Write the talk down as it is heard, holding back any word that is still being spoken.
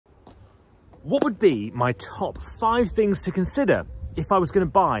What would be my top 5 things to consider if I was going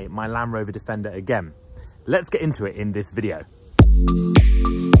to buy my Land Rover Defender again? Let's get into it in this video.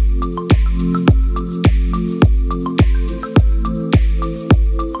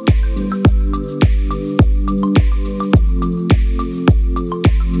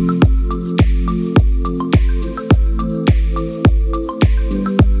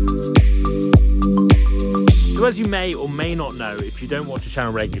 So as you may or may not know, if you don't watch the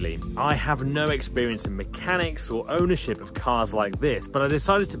channel regularly, I have no experience in mechanics or ownership of cars like this, but I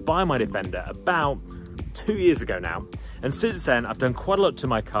decided to buy my Defender about 2 years ago now. And since then, I've done quite a lot to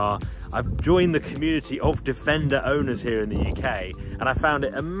my car. I've joined the community of Defender owners here in the UK, and I found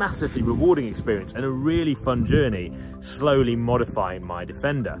it a massively rewarding experience and a really fun journey slowly modifying my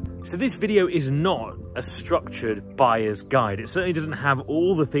Defender. So this video is not a structured buyer's guide. It certainly doesn't have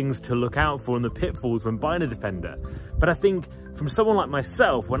all the things to look out for and the pitfalls when buying a Defender. But I think from someone like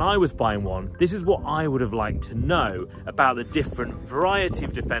myself, when I was buying one, this is what I would have liked to know about the different variety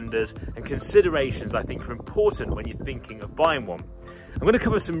of Defenders and considerations I think are important when you're thinking of buying one. I'm going to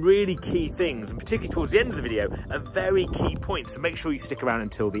cover some really key things, and particularly towards the end of the video, a very key point, so make sure you stick around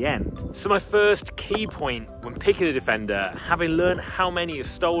until the end. So my first key point when picking a Defender, having learned how many are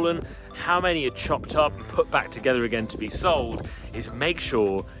stolen, how many are chopped up and put back together again to be sold, is make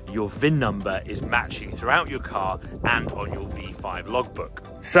sure your VIN number is matching throughout your car and on your V5 logbook.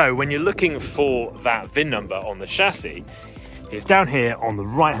 So when you're looking for that VIN number on the chassis, it's down here on the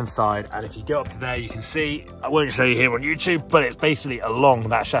right hand side, and if you go up to there you can see, I won't show you here on YouTube, but it's basically along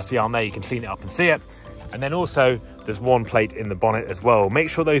that chassis arm there. You can clean it up and see it. And then also there's one plate in the bonnet as well. Make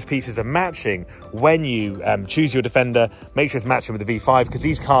sure those pieces are matching when you choose your Defender. Make sure it's matching with the V5, because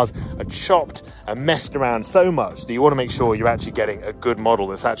these cars are chopped and messed around so much that you want to make sure you're actually getting a good model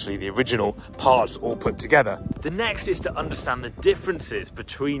that's actually the original parts all put together. The next is to understand the differences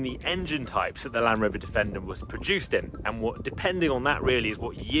between the engine types that the Land Rover Defender was produced in, and what, depending on that really, is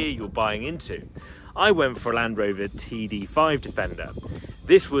what year you're buying into. I went for a Land Rover TD5 Defender.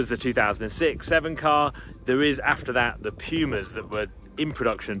 This was a 2006-7 car. There is, after that, the Pumas that were in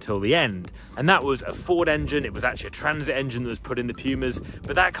production until the end. And that was a Ford engine. It was actually a transit engine that was put in the Pumas.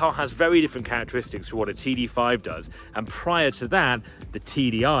 But that car has very different characteristics to what a TD5 does. And prior to that, the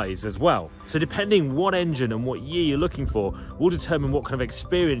TDIs as well. So depending what engine and what year you're looking for will determine what kind of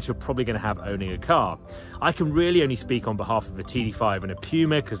experience you're probably going to have owning a car. I can really only speak on behalf of a TD5 and a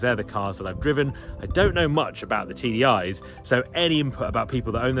Puma, because they're the cars that I've driven. I don't know much about the TDIs, so any input about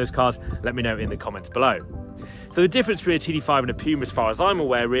people that own those cars, let me know in the comments below. So the difference between a TD5 and a Puma, as far as I'm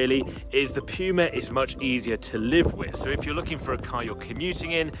aware really, is the Puma is much easier to live with. So if you're looking for a car you're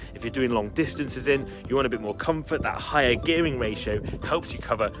commuting in, if you're doing long distances in, you want a bit more comfort, that higher gearing ratio helps you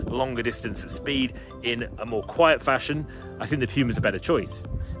cover longer distance at speed in a more quiet fashion. I think the Puma's a better choice.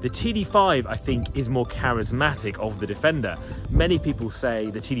 The TD5, I think, is more charismatic of the Defender. Many people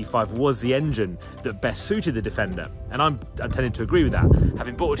say the TD5 was the engine that best suited the Defender, and I'm tending to agree with that.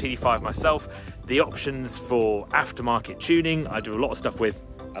 Having bought a TD5 myself, the options for aftermarket tuning, I do a lot of stuff with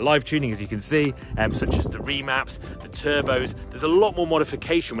live tuning, as you can see, such as the remaps, the turbos. There's a lot more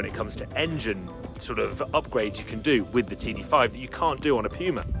modification when it comes to engine sort of upgrades you can do with the TD5 that you can't do on a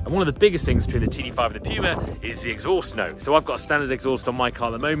Puma. And one of the biggest things between the TD5 and the Puma is the exhaust note. So I've got a standard exhaust on my car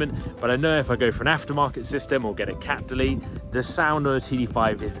at the moment, but I know if I go for an aftermarket system or get a cat delete, the sound on a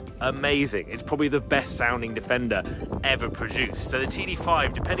TD5 is amazing. It's probably the best sounding Defender ever produced. So the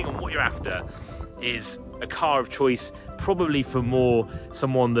TD5, depending on what you're after, is a car of choice, probably for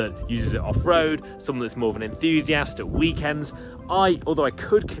someone that uses it off-road, someone that's more of an enthusiast at weekends. Although I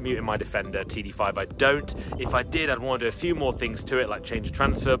could commute in my Defender TD5, I don't. If I did, I'd want to do a few more things to it, like change a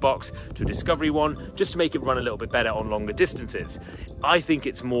transfer box to a Discovery one, just to make it run a little bit better on longer distances. I think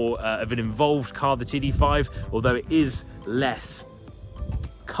it's more of an involved car, the TD5, although it is less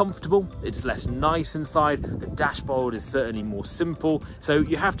comfortable, it's less nice inside. The dashboard is certainly more simple, so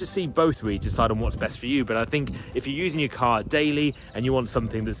you have to see both really, decide on what's best for you. But I think if you're using your car daily and you want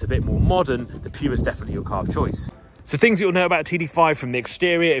something that's a bit more modern, the Puma is definitely your car of choice. So things you'll know about TD5 from the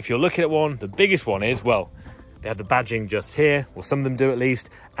exterior, if you're looking at one, the biggest one is, well, they have the badging just here, or some of them do at least,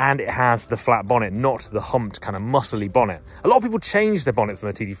 and it has the flat bonnet, not the humped kind of muscly bonnet. A lot of people change their bonnets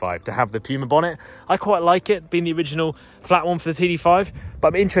on the TD5 to have the Puma bonnet. I quite like it, being the original flat one for the TD5, but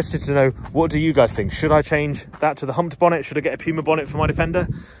I'm interested to know, what do you guys think? Should I change that to the humped bonnet? Should I get a Puma bonnet for my Defender?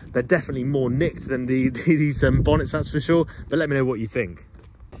 They're definitely more nicked than these bonnets, that's for sure, but let me know what you think.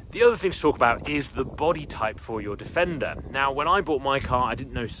 The other thing to talk about is the body type for your Defender. Now, when I bought my car, I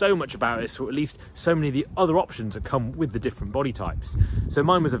didn't know so much about it, or at least so many of the other options that come with the different body types. So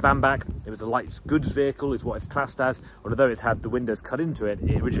mine was a vanback. It was a light goods vehicle is what it's classed as, although it's had the windows cut into it,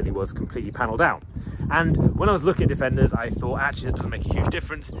 it originally was completely panelled out. And when I was looking at Defenders, I thought actually that doesn't make a huge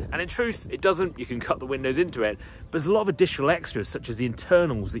difference, and in truth it doesn't. You can cut the windows into it, but there's a lot of additional extras such as the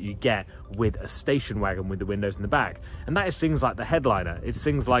internals that you get with a station wagon with the windows in the back, and that is things like the headliner. It's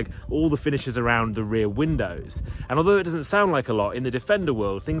things like all the finishes around the rear windows, and although it doesn't sound like a lot in the Defender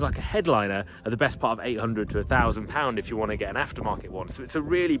world, things like a headliner are the best part of £800 to £1,000 if you want to get an aftermarket one. So it's a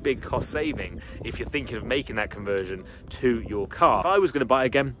really big cost saving if you're thinking of making that conversion to your car. If I was going to buy it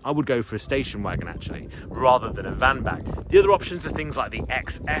again, I would go for a station wagon actually, rather than a vanback. The other options are things like the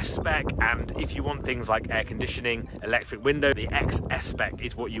XS spec, and if you want things like air conditioning, electric window, the XS spec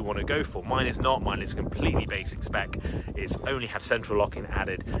is what you want to go for. Mine is not. Mine is completely basic spec. It's only had central locking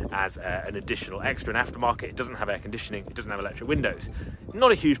added as an additional extra. In aftermarket, it doesn't have air conditioning, it doesn't have electric windows.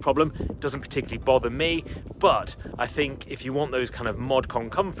 Not a huge problem, it doesn't particularly bother me, but I think if you want those kind of mod-con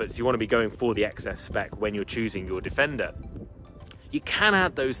comforts, you want to be going for the XS spec when you're choosing your Defender. You can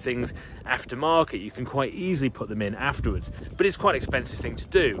add those things aftermarket, you can quite easily put them in afterwards, but it's quite an expensive thing to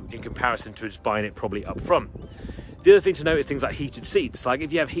do in comparison to just buying it probably up front. The other thing to note is things like heated seats. Like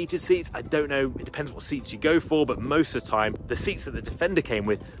if you have heated seats, I don't know, it depends what seats you go for, but most of the time, the seats that the Defender came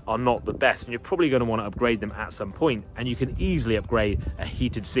with are not the best, and you're probably going to want to upgrade them at some point, and you can easily upgrade a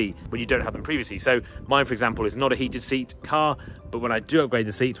heated seat when you don't have them previously. So mine, for example, is not a heated seat car, but when I do upgrade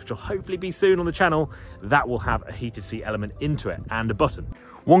the seats, which will hopefully be soon on the channel, that will have a heated seat element into it and a button.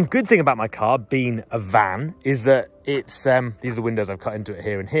 One good thing about my car being a van is that it's, these are the windows I've cut into it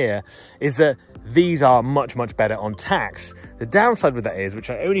here and here, is that these are much, much better on tax. The downside with that is,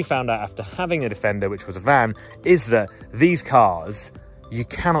 which I only found out after having a Defender, which was a van, is that these cars, you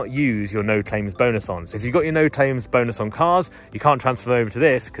cannot use your no claims bonus on. So if you've got your no claims bonus on cars, you can't transfer them over to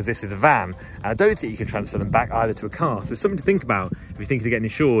this because this is a van. And I don't think you can transfer them back either to a car. So it's something to think about if you're thinking of getting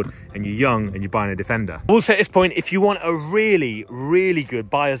insured and you're young and you're buying a Defender. Also at this point, if you want a really, really good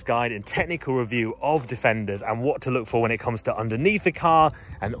buyer's guide and technical review of Defenders and what to look for when it comes to underneath the car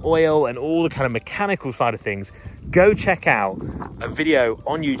and oil and all the kind of mechanical side of things, go check out a video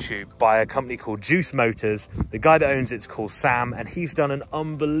on YouTube by a company called Juice Motors. The guy that owns it's called Sam, and he's done an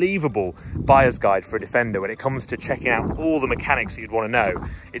unbelievable buyer's guide for a Defender when it comes to checking out all the mechanics that you'd want to know.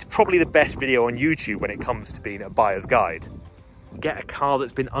 It's probably the best video on YouTube when it comes to being a buyer's guide. Get a car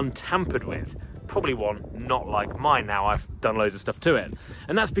that's been untampered with. Probably one not like mine now. I've done loads of stuff to it,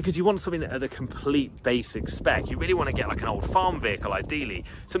 and that's because you want something at a complete basic spec. You really want to get like an old farm vehicle, ideally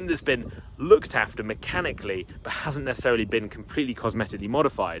something that's been looked after mechanically but hasn't necessarily been completely cosmetically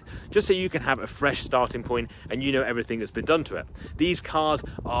modified, just so you can have a fresh starting point and you know everything that's been done to it. These cars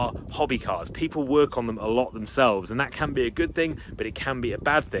are hobby cars. People work on them a lot themselves, and that can be a good thing, but it can be a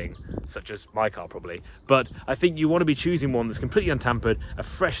bad thing, such as my car probably. But I think you want to be choosing one that's completely untampered, a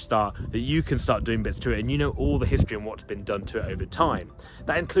fresh start, that you can start doing bits to it and you know all the history and what's been done to it over time.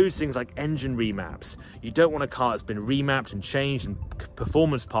 That includes things like engine remaps. You don't want a car that's been remapped and changed and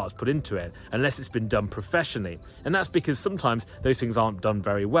performance parts put into it unless it's been done professionally, and that's because sometimes those things aren't done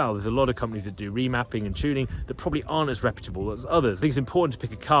very well. There's a lot of companies that do remapping and tuning that probably aren't as reputable as others. I think it's important to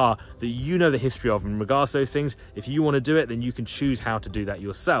pick a car that you know the history of in regards to those things. If you want to do it, then you can choose how to do that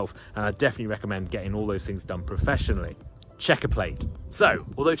yourself, and I definitely recommend getting all those things done professionally. Checker plate. So,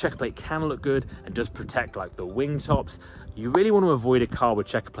 although checker plate can look good and does protect like the wing tops, you really want to avoid a car with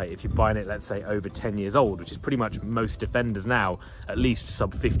checker plate if you're buying it, let's say, over 10 years old, which is pretty much most Defenders now, at least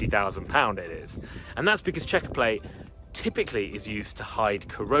sub £50,000 it is. And that's because checker plate typically is used to hide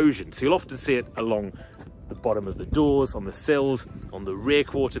corrosion. So you'll often see it along the bottom of the doors, on the sills, on the rear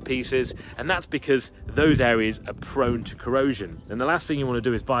quarter pieces, and that's because those areas are prone to corrosion. And the last thing you want to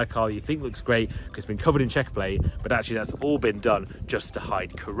do is buy a car that you think looks great because it's been covered in checker plate, but actually that's all been done just to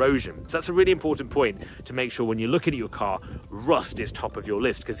hide corrosion. So that's a really important point to make sure when you're looking at your car. Rust is top of your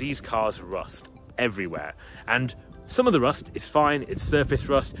list because these cars rust everywhere, and some of the rust is fine, it's surface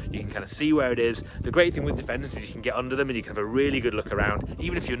rust, you can kind of see where it is. The great thing with Defenders is you can get under them and you can have a really good look around.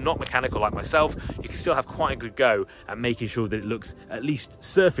 Even if you're not mechanical like myself, you can still have quite a good go at making sure that it looks at least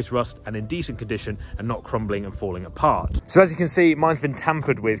surface rust and in decent condition and not crumbling and falling apart. So as you can see, mine's been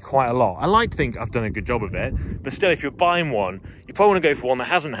tampered with quite a lot. I like to think I've done a good job of it, but still, if you're buying one, you probably want to go for one that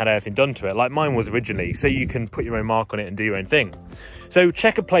hasn't had anything done to it, like mine was originally, so you can put your own mark on it and do your own thing. So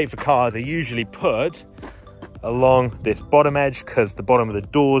checker plate for cars are usually put along this bottom edge because the bottom of the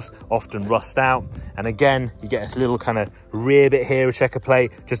doors often rust out. And again, you get a little kind of rear bit here, a checker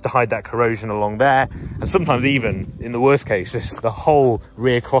plate, just to hide that corrosion along there. And sometimes even in the worst cases, the whole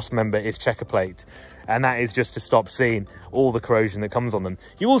rear cross member is checker plate. And that is just to stop seeing all the corrosion that comes on them.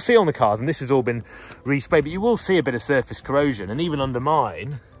 You will see on the cars, and this has all been resprayed, but you will see a bit of surface corrosion. And even under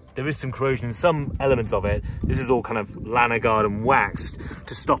mine, there is some corrosion in some elements of it. This is all kind of Lanagard and waxed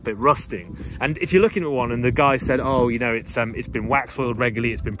to stop it rusting. And if you're looking at one and the guy said, oh, you know, it's been wax oiled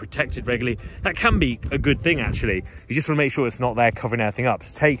regularly, it's been protected regularly, that can be a good thing actually. You just want to make sure it's not there covering everything up.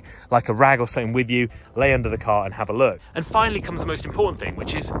 So take like a rag or something with you, lay under the car and have a look. And finally comes the most important thing,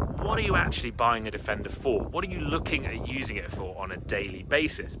 which is what are you actually buying a Defender for? What are you looking at using it for on a daily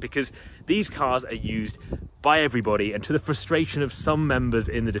basis? Because these cars are used by everybody, and to the frustration of some members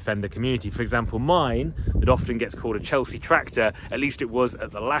in the Defender community. For example, mine, that often gets called a Chelsea tractor, at least it was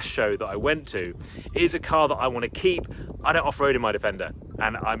at the last show that I went to, is a car that I want to keep. I don't off-road in my Defender,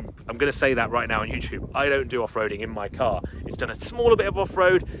 and I'm going to say that right now on YouTube. I don't do off-roading in my car. It's done a smaller bit of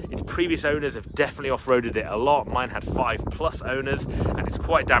off-road. Its previous owners have definitely off-roaded it a lot. Mine had 5+ owners, and it's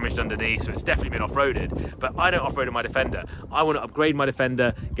quite damaged underneath, so it's definitely been off-roaded. But I don't off-road in my Defender. I want to upgrade my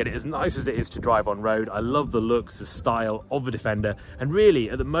Defender, get it as nice as it is to drive on road. I love the looks, the style of the Defender, and really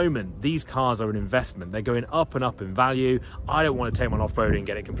at the moment these cars are an investment. They're going up and up in value. I don't want to take one off-road and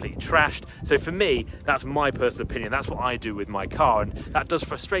get it completely trashed. So for me, that's my personal opinion. That's what I do with my car, and that does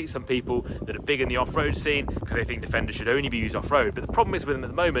frustrate some people that are big in the off-road scene because they think Defenders should only be used off-road. But the problem is with them at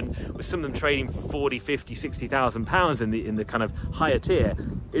the moment, with some of them trading 40, 50, 60,000 pounds in the kind of higher tier,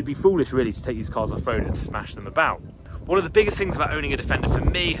 it'd be foolish really to take these cars off-road and smash them about. One of the biggest things about owning a Defender for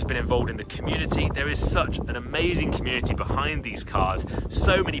me has been involved in the community. There is such an amazing community behind these cars.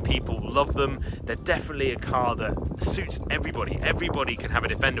 So many people love them. They're definitely a car that suits everybody. Everybody can have a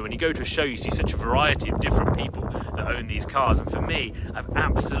Defender. When you go to a show, you see such a variety of different people that own these cars. And for me, I've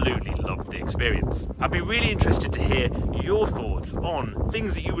absolutely loved the experience. I'd be really interested to hear your thoughts on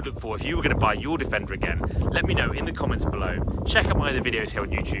things that you would look for if you were going to buy your Defender again. Let me know in the comments below. Check out my other videos here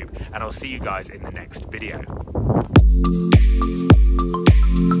on YouTube, and I'll see you guys in the next video.